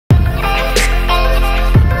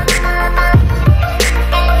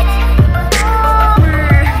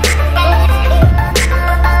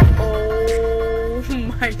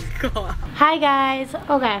Hi guys.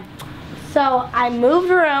 Okay, so I moved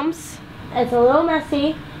rooms. It's a little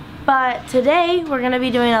messy, but today we're gonna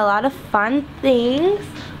be doing a lot of fun things.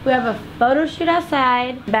 We have a photo shoot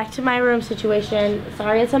outside. Back to my room situation.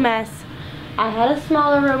 Sorry it's a mess. I had a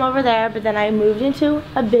smaller room over there, but then I moved into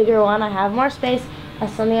a bigger one. I have more space. I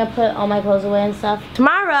still need to put all my clothes away and stuff.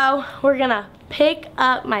 Tomorrow we're gonna pick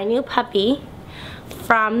up my new puppy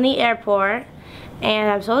from the airport.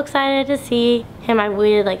 And I'm so excited to see him. I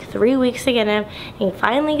waited like 3 weeks to get him. And he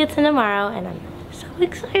finally gets in tomorrow, and I'm so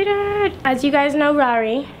excited. As you guys know,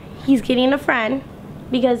 Rari, he's getting a friend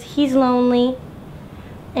because he's lonely.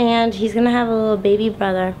 And he's gonna have a little baby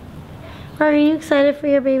brother. Rari, are you excited for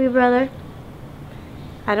your baby brother?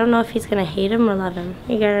 I don't know if he's gonna hate him or love him.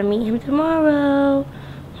 You're gonna meet him tomorrow.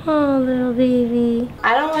 Oh, little baby.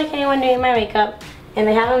 I don't like anyone doing my makeup. And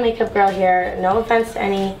they have a makeup girl here. No offense to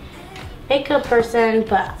any makeup person,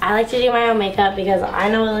 but I like to do my own makeup because I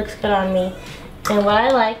know it looks good on me and what I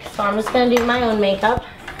like, so I'm just gonna do my own makeup.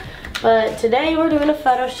 But today we're doing a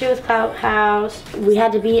photo shoot with Clout House. We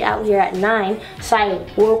had to be out here at 9, so I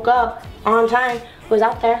woke up on time, was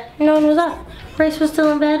out there, no one was up. Grace was still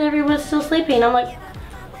in bed, everyone was still sleeping. I'm like,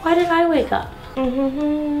 why did I wake up? Maybe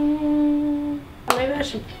I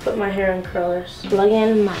should put my hair in curlers. Plug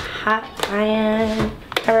in my hot iron.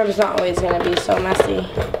 My room's not always gonna be so messy.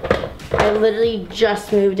 I literally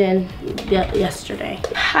just moved in yesterday.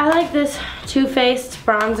 I like this Too Faced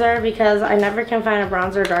bronzer because I never can find a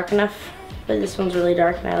bronzer dark enough, but this one's really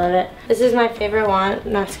dark and I love it. This is my favorite one,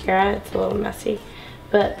 mascara. It's a little messy,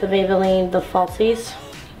 but the Maybelline, the Falsies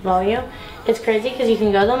Volume. It's crazy because you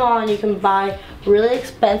can go to the mall and you can buy really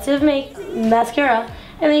expensive mascara,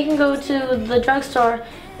 and then you can go to the drugstore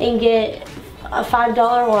and get a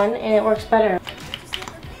 $5 one and it works better.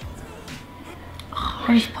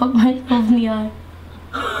 I just poked myself in the eye.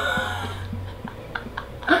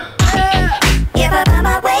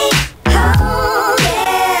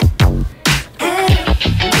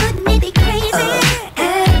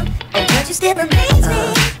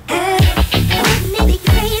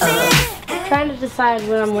 Trying to decide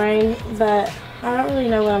what I'm wearing, but I don't really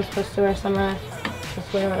know what I'm supposed to wear, so I'm gonna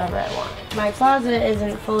just wear whatever I want. My closet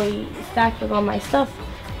isn't fully stacked with all my stuff.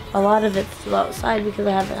 A lot of it's still outside because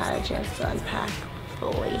I haven't had a chance to unpack.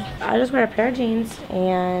 I just wear a pair of jeans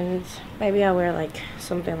and maybe I'll wear like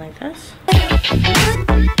something like this.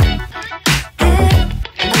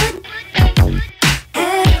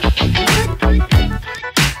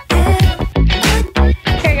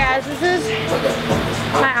 Okay guys, this is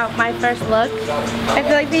my first look. I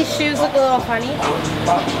feel like these shoes look a little funny.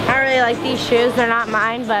 I don't really like these shoes, they're not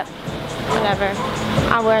mine, but whatever.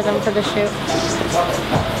 I'll wear them for the shoot.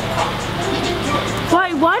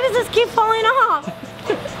 Why does this keep falling off?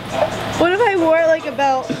 What if I wore it like a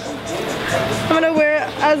belt? I'm gonna wear it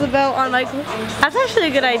as a belt on my... That's actually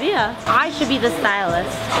a good idea. I should be the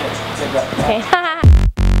stylist. Okay.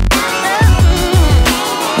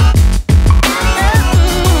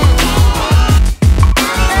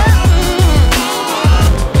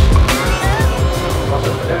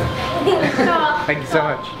 Thank you so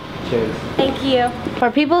much. Cheers. Thank you.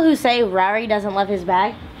 For people who say Rari doesn't love his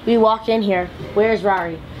bag, we walked in here. Where's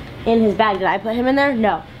Rari? In his bag. Did I put him in there?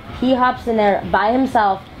 No. He hops in there by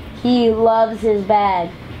himself. He loves his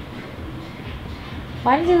bag.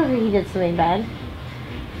 Why does he look like he did something bad?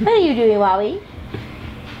 What are you doing, Wally?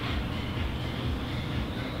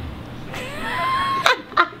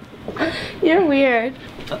 You're weird.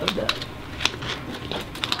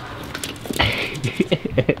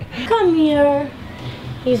 Come here.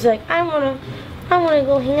 He's like, I wanna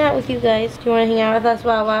go hang out with you guys. Do you wanna hang out with us,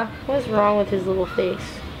 Wawa? What's wrong with his little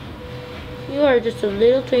face? You are just a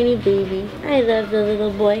little tiny baby. I love the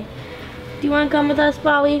little boy. Do you want to come with us,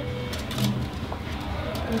 Bowie?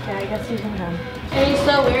 Okay, I guess you can come. And he's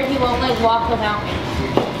so weird, he won't like walk without me.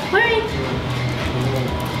 Wait!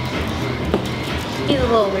 He's a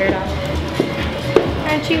little weirdo.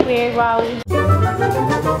 Aren't you weird, Bowie?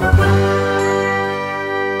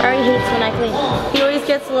 Rowie hates when I clean. He always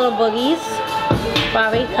gets little boogies.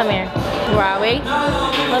 Rowie, come here. Rowie,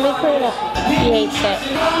 let me clean up. He hates it.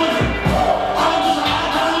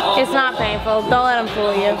 It's not painful. Don't let him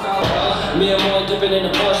fool you. You're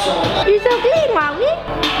so clean, Rowie.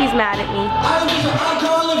 He's mad at me.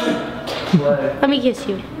 Let me kiss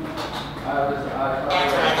you. That's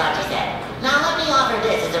what I thought you said. Now let me offer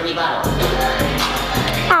this as a rebuttal.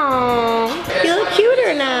 Aww, you look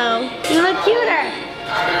cuter now. You look cuter.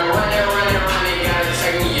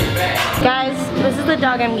 Guys, this is the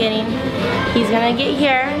dog I'm getting. He's gonna get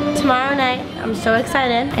here tomorrow night. I'm so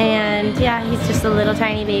excited. And yeah, he's just a little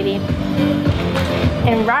tiny baby.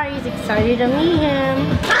 And Rari's excited to meet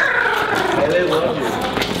him. they love you.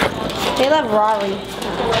 They love Rari.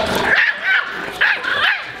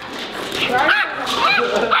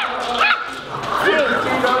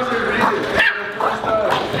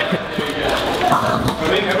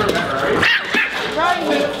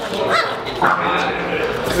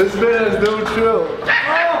 This man has no chill.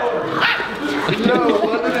 No,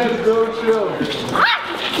 London has no chill.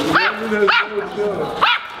 London has no chill.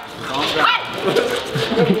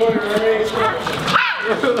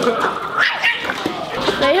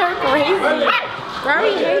 They are crazy.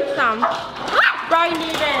 Rari hates them. Rari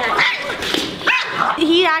needs it.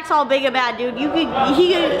 He acts all big and bad, dude. She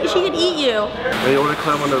could eat you. Hey, you want to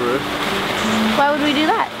climb on the roof? Why would we do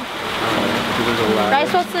that? Because there's a ladder.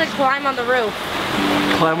 Rice wants to climb on the roof.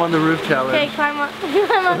 Climb on the roof challenge. Okay, climb on.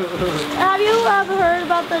 Have you ever heard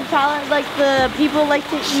about the challenge? Like the people like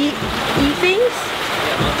to eat things?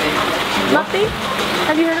 Mupping?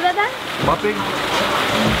 Have you heard about that? Mupping?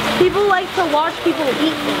 People like to watch people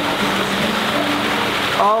eat things.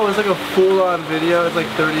 Oh, it's like a full-on video. It's like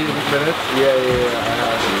 30 minutes. Yeah.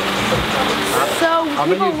 So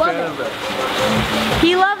I'm a people huge love fan it. of that.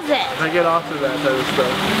 He loves it. I get off to that type of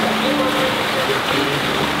stuff.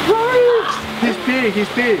 Rory! He's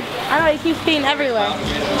peeing. I know, he keeps peeing everywhere.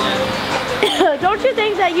 Don't you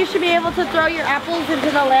think that you should be able to throw your apples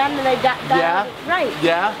into the land and they die? Yeah. Right.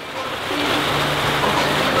 Yeah.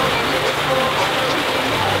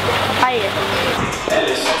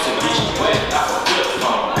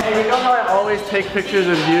 Hey, you know how I always take pictures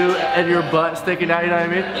of you and your butt sticking out, you know what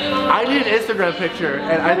I mean? I need an Instagram picture,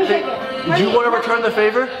 and I think, do you want to return the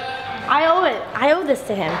favor? I owe it. I owe this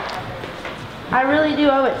to him. I really do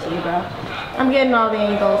owe it to you, bro. I'm getting all the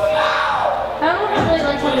angles. I don't know if I really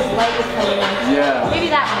like how this light is coming in. Yeah. Maybe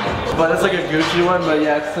that one. But it's like a Gucci one, but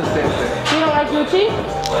yeah, it's the same thing. You don't like Gucci?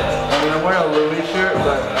 I mean, I'm wearing a Louis shirt,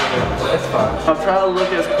 but it's fine. I'm trying to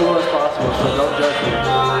look as cool as possible, so don't judge me.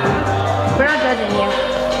 We're not judging you.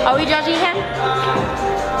 Are we judging him?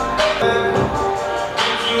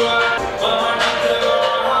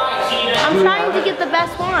 I'm trying to get the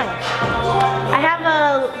best one.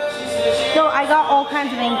 I got all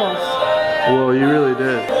kinds of angles. Whoa, you really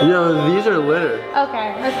did. Yo, these are litter.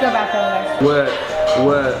 Okay, let's go back over there.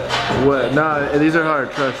 Wet. Nah, these are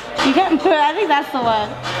hard, trust. You can't put, I think that's the one.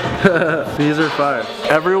 These are fire.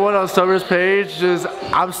 Everyone on Summer's page,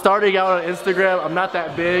 I'm starting out on Instagram. I'm not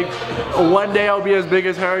that big. One day I'll be as big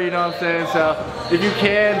as her, you know what I'm saying? So if you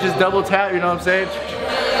can, just double tap, you know what I'm saying?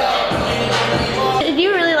 Do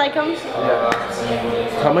you really like them? Yeah.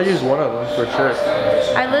 I'm gonna use one of them for sure.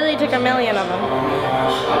 I literally took 1,000,000 of them.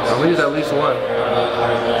 I'm gonna use at least one.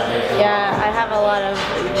 Yeah, I have a lot of,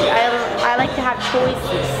 I like to have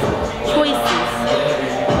choices.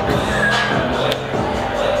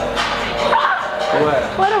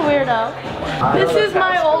 What a weirdo. This is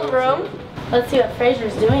my old room. Let's see what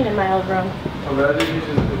Fraser's doing in my old room.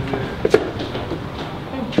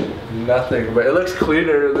 Nothing, but it looks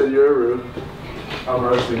cleaner than your room. I'm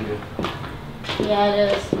roasting you. Yeah,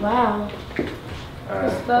 it is. Wow.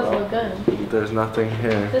 This does look good. There's nothing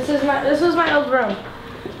here. This was my old room.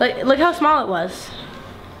 Look how small it was.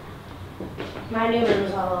 My new room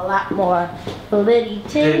is a lot more litty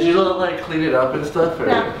titty. Did you like clean it up and stuff? Or?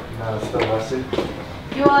 No. No, it's still messy.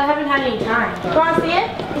 Well, I haven't had any time. You want to see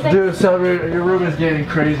it? Dude, Summer, your room is getting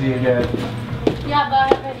crazy again. Yeah, but I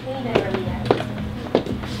haven't cleaned it really yet.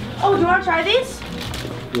 Oh, do you want to try these?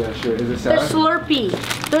 Yeah, sure. Is it sour? They're Slurpee.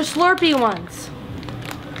 They're Slurpee ones.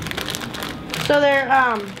 So they're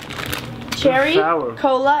cherry, sour.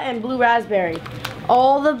 cola, and blue raspberry.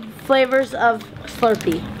 All the flavors of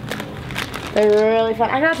Slurpee. They're really fun.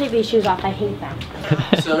 I gotta take these shoes off. I hate them.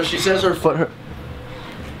 So she says her foot hurt.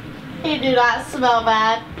 They do not smell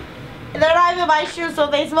bad. They're not even my shoes, so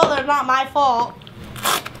if they smell, they're not my fault.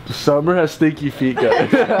 Summer has stinky feet,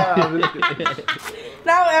 guys.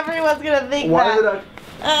 Now everyone's gonna think Why that. did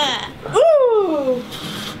I? Ooh.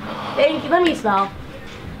 Thank you. Let me smell.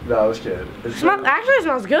 No, I was kidding. Actually, it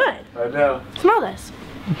smells good. I know. Smell this.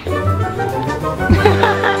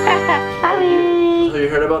 So you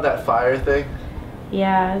heard about that fire thing?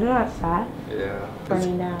 Yeah, isn't that sad? Yeah.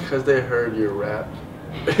 Burning down. Because they heard your rap.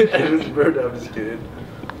 And it was burned down. I'm just kidding.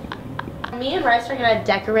 Me and Rice are gonna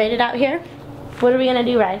decorate it out here. What are we gonna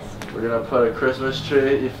do, Rice? We're gonna put a Christmas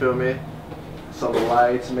tree, you feel me? Some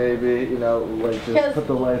lights maybe, you know, like just put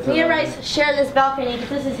the lights on. Me and Rice share this balcony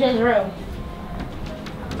because this is his room.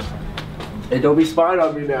 Hey, don't be spying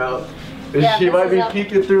on me now. Yeah, She might be up.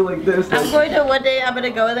 peeking through like this. I'm going to one day, I'm gonna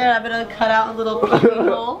go there, I'm gonna cut out a little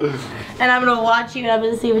hole, and I'm gonna watch you and I'm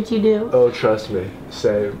gonna see what you do. Oh, trust me.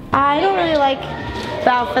 Same. I don't really like the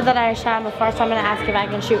outfit that I shot before, so I'm gonna ask if I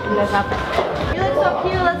can shoot in this outfit. You look so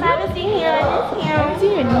cute, let's have it haven't seen you. I miss you. I haven't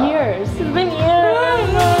seen you in years. It's been years.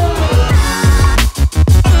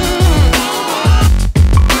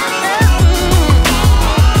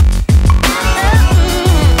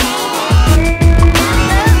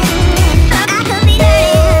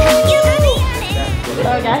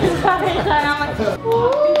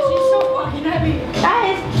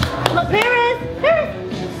 Guys, look, Paris!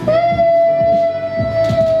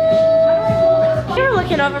 You were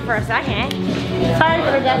looking over for a second. Sorry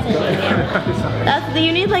for guessing.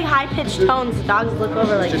 You need like high-pitched tones. Dogs look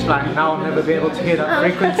over like. Just like now I'll never be able to hear that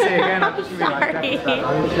frequency again. I'm sorry.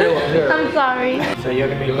 I'm sorry. So you're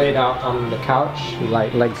gonna be laid out on the couch,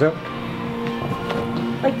 like legs up.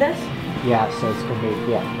 Like this? Yeah, so it's gonna be,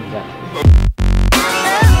 yeah, exactly.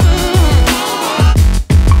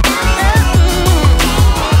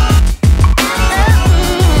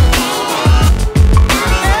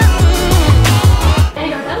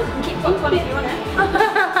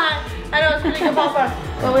 I know it's pretty good popcorn,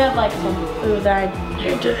 but we have like some food that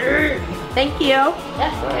Thank you.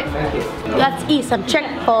 Yes, thank you. Let's eat some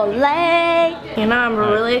Chick-fil-A. You know, I'm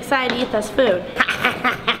really excited to eat this food.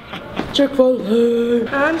 Chick-fil-A.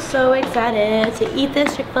 I'm so excited to eat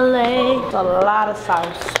this Chick-fil-A. It's a lot of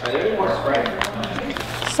sauce. I need more spray.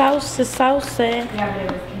 Sauce is saucy. I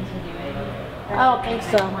don't think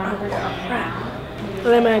so.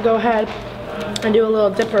 Then I'm gonna go ahead and do a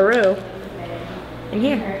little dipperoo in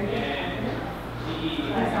here.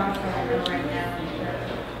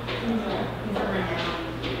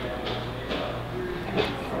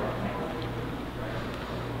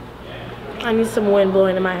 I need some wind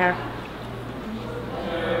blowing in my hair.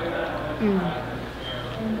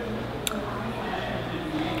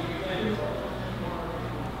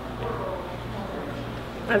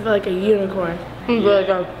 I feel like a unicorn. I'm really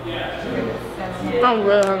good. I'm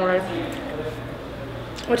really hungry.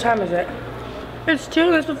 What time is it? It's 2.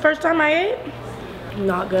 That's the first time I ate.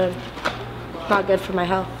 Not good. Not good for my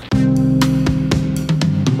health.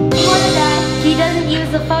 He doesn't use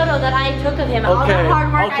the photo that I took of him. All that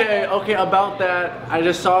hard work Okay, about that. I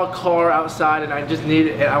just saw a car outside and I just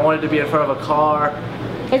needed it. I wanted to be in front of a car.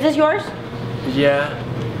 Is this yours? Yeah.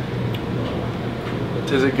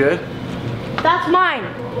 Is it good? That's mine.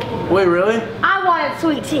 Wait, really? I wanted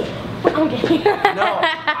sweet tea. I'm kidding. No.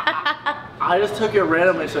 I just took it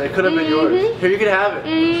randomly, so it could have been yours. Here, you can have it.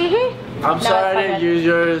 I'm sorry I didn't use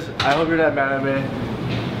yours. I hope you're not mad at me.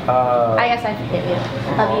 I guess I forgive you.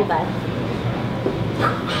 Love you, bye.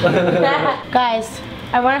 Guys,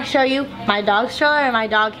 I want to show you my dog stroller and my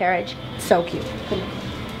dog carriage. It's so cute.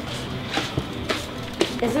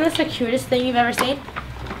 Isn't this the cutest thing you've ever seen?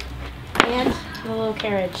 And the little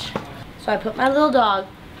carriage. So I put my little dog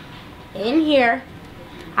in here.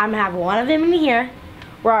 I'm gonna have one of him in here,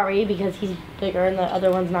 Rory, because he's bigger and the other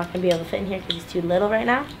one's not gonna be able to fit in here because he's too little right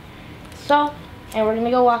now. So, and we're gonna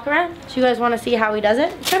go walk around. So you guys wanna see how he does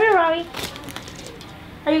it? Come here, Rory.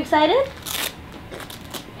 Are you excited?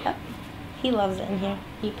 Yep. He loves it in here.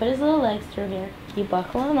 You put his little legs through here. You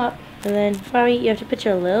buckle him up. And then, Rory, you have to put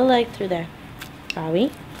your little leg through there.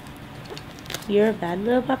 Rory, you're a bad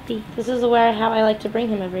little puppy. This is how I like to bring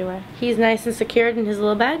him everywhere. He's nice and secured in his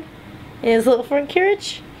little bag, in his little front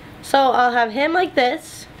carriage. So I'll have him like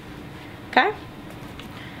this, okay?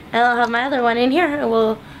 And I'll have my other one in here and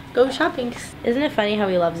we'll go shopping. Isn't it funny how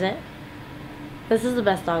he loves it? This is the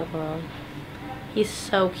best dog in the world. He's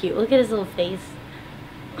so cute. Look at his little face.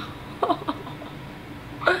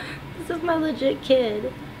 This is my legit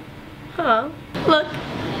kid. Huh? Look.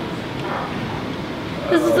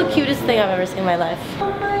 This is the cutest thing I've ever seen in my life. Oh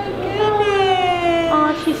my goodness.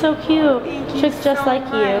 Oh, she's so cute. She looks just like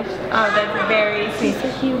you. Oh, that's very sweet. So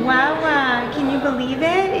cute. Wawa. Can you believe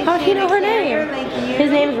it? How do you know her name? Like you?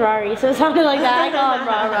 His name's Rory, so it sounded like that. I call him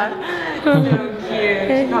Rara. So cute.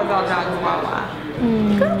 She calls all dogs Wawa.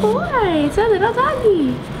 Good boy. It's a little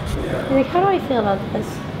doggy. Like, how do I feel about this?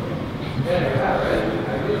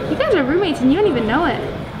 You guys are roommates and you don't even know it.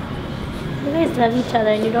 You guys love each other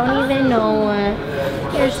and you don't even know it.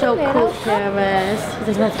 You're so cool, Travis.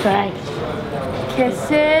 He's like, let's cry.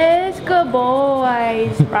 Kisses. Good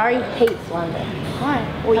boys. Rory hates London. Why?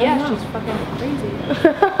 Well, yeah, she's fucking crazy.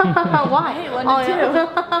 Why? I hate London too.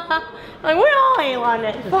 Like, we all hate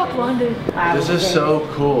London. Fuck London. This is so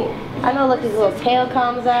cool. I know, look, his little tail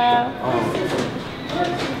comes out.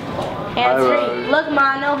 Hands free. Look,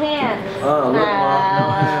 Ma, no hands. Oh, look, Ma, no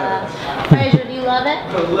hands. Fraser, do you love it?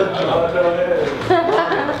 Look, Ma, no hands.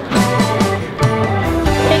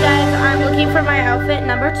 Hey guys, I'm looking for my outfit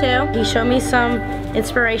number 2. He showed me some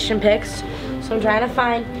inspiration pics. So I'm trying to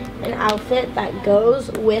find an outfit that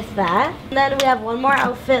goes with that. And then we have one more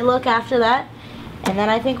outfit look after that. And then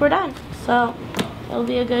I think we're done. So it'll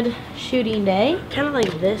be a good shooting day. Kind of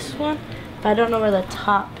like this one, but I don't know where the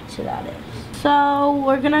top to that is. So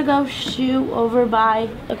we're gonna go shoot over by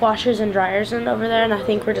like washers and dryers and over there, and I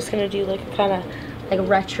think we're just gonna do like kind of like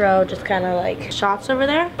retro, just kind of like shots over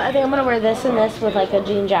there. I think I'm gonna wear this and this with like a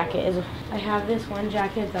jean jacket. I have this one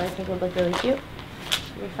jacket that I think would look really cute.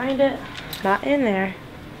 Let me find it. Not in there.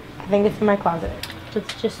 I think it's in my closet.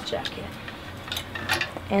 It's just a jacket.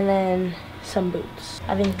 And then some boots.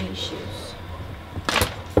 I think these shoes.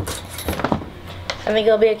 I think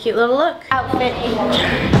it'll be a cute little look. Outfit.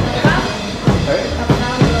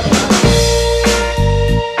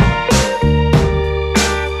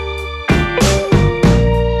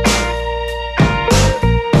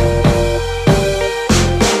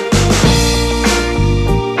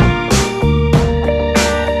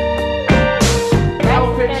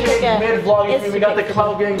 We got the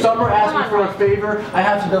cloud gang. Summer asked me for a favor. I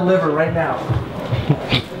have to deliver right now.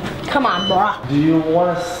 Come on, bro. Do you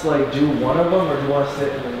want to like do one of them, or do you want to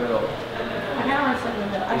sit in the middle? I kind of want to sit in the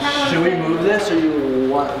middle. Should we move this, or you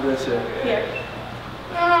want this here? Here.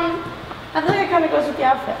 I feel like it kind of goes with the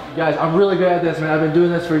outfit. Guys, I'm really good at this, man. I've been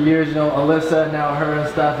doing this for years. You know, Alissa, now her and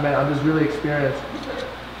stuff, man. I'm just really experienced.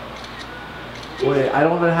 Wait, I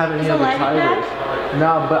don't even have any of the tigers.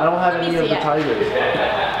 No, but I don't have any of the tigers.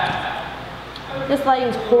 This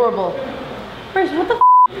lighting's horrible. First, what the f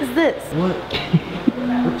is this? What?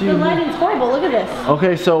 What do you The lighting's horrible. Look at this.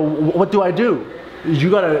 Okay, so what do I do? You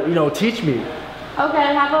gotta, you know, teach me.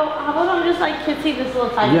 Okay, how about I'm just like kissing this little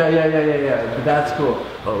tiger? Yeah. That's cool.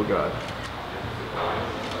 Oh god.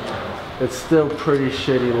 It's still pretty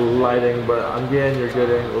shitty lighting, but I'm getting your good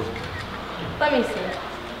angles. Let me see.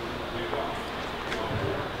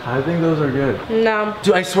 I think those are good. No.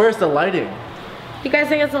 Dude, I swear it's the lighting. You guys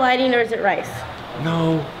think it's the lighting or is it rice?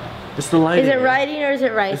 No, it's the lighting. Is it lighting or is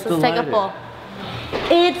it rice? It's Let's take a poll.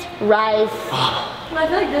 It's rice. I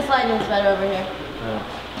feel like this lighting's better over here. Yeah.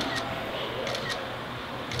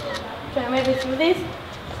 Can I maybe some of these?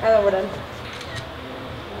 I know we're done.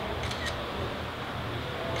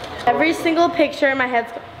 Every single picture in my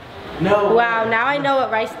head's. No. Wow, now I know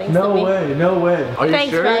what rice thinks of me. No way. Are you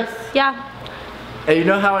Thanks, sure? rice. Yeah. Hey, you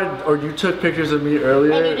know how you took pictures of me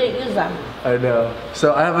earlier? And you didn't use them. I know.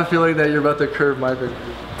 So I have a feeling that you're about to curve my picture.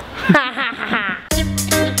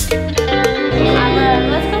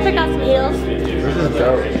 Let's go pick out some heels. This is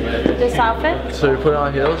dope. This outfit. So you put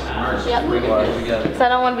on heels? Yep. Because I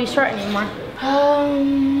don't want to be short anymore.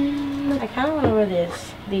 I kind of want to wear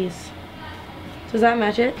these. Does that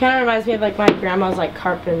match it? Kind of reminds me of like my grandma's like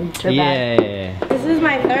carpenter bag. Yeah. This is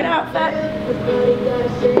my third outfit.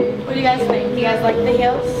 What do you guys think? Do you guys like the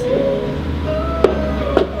heels?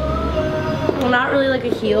 I'm not really like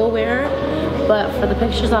a heel wearer, but for the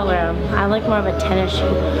pictures I'll wear them. I like more of a tennis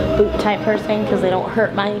shoe boot type person because they don't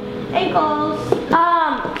hurt my ankles.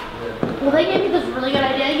 Well, they gave me this really good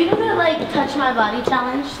idea. You know that like touch my body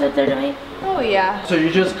challenge that they're doing? Oh yeah. So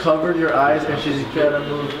you just covered your eyes and she's gonna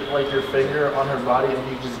move like your finger on her body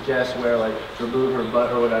and you just guess where like her boob, her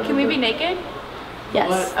butt, or whatever. Can we be naked? Yes.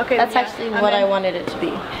 What? Okay. That's yeah, actually I'm what in. I wanted it to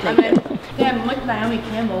be. I'm in. Damn, look at Naomi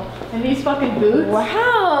Campbell. And these fucking boots.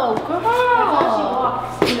 Wow, girl.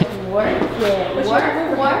 Work it. Work.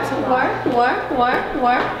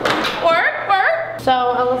 So,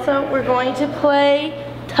 Alyssa, we're going to play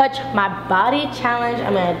Touch My Body Challenge.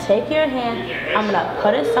 I'm going to take your hand. I'm going to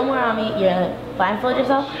put it somewhere on me. You're going to blindfold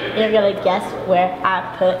yourself. And you're going to guess where I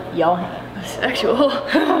put your hand. Sexual.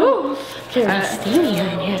 Very steamy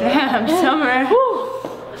in here. Damn, Summer.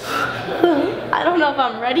 I don't know if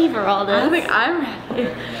I'm ready for all this. I don't think I'm ready.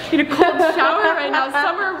 Need a cold shower right now.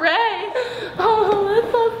 Summer Ray. Oh,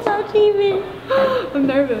 that's so touchy me. I'm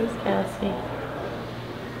nervous. Yeah, let's see.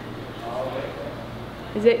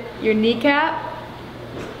 Is it your kneecap?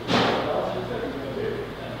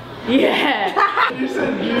 Yeah. You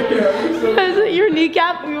said kneecap. Is it your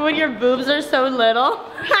kneecap when your boobs are so little?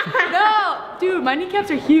 No, dude, my kneecaps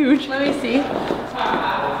are huge. Let me see.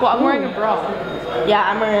 Well, I'm wearing a bra.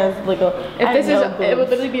 Yeah, I'm wearing a wiggle. If this is, it would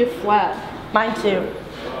literally be a flat. Mine too.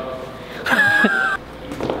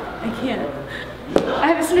 I can't. I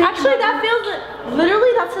have a snake. Actually, that feels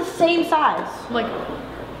literally that's the same size. Like.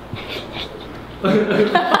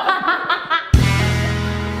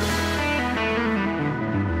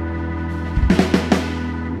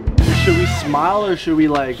 Should we smile or should we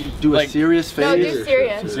like do a serious face? No, do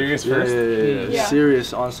serious. Serious Yeah, first? Yeah.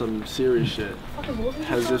 Serious on some serious shit.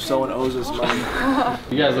 As if someone owes us money.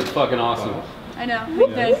 You guys look fucking awesome. I know.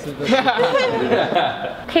 Thanks.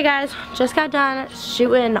 Okay guys, just got done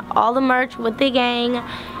shooting all the merch with the gang.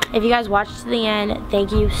 If you guys watched to the end,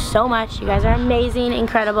 thank you so much. You guys are amazing,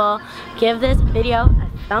 incredible. Give this video a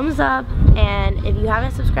thumbs up. And if you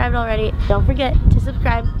haven't subscribed already, don't forget to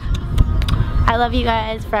subscribe. I love you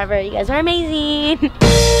guys forever. You guys are amazing.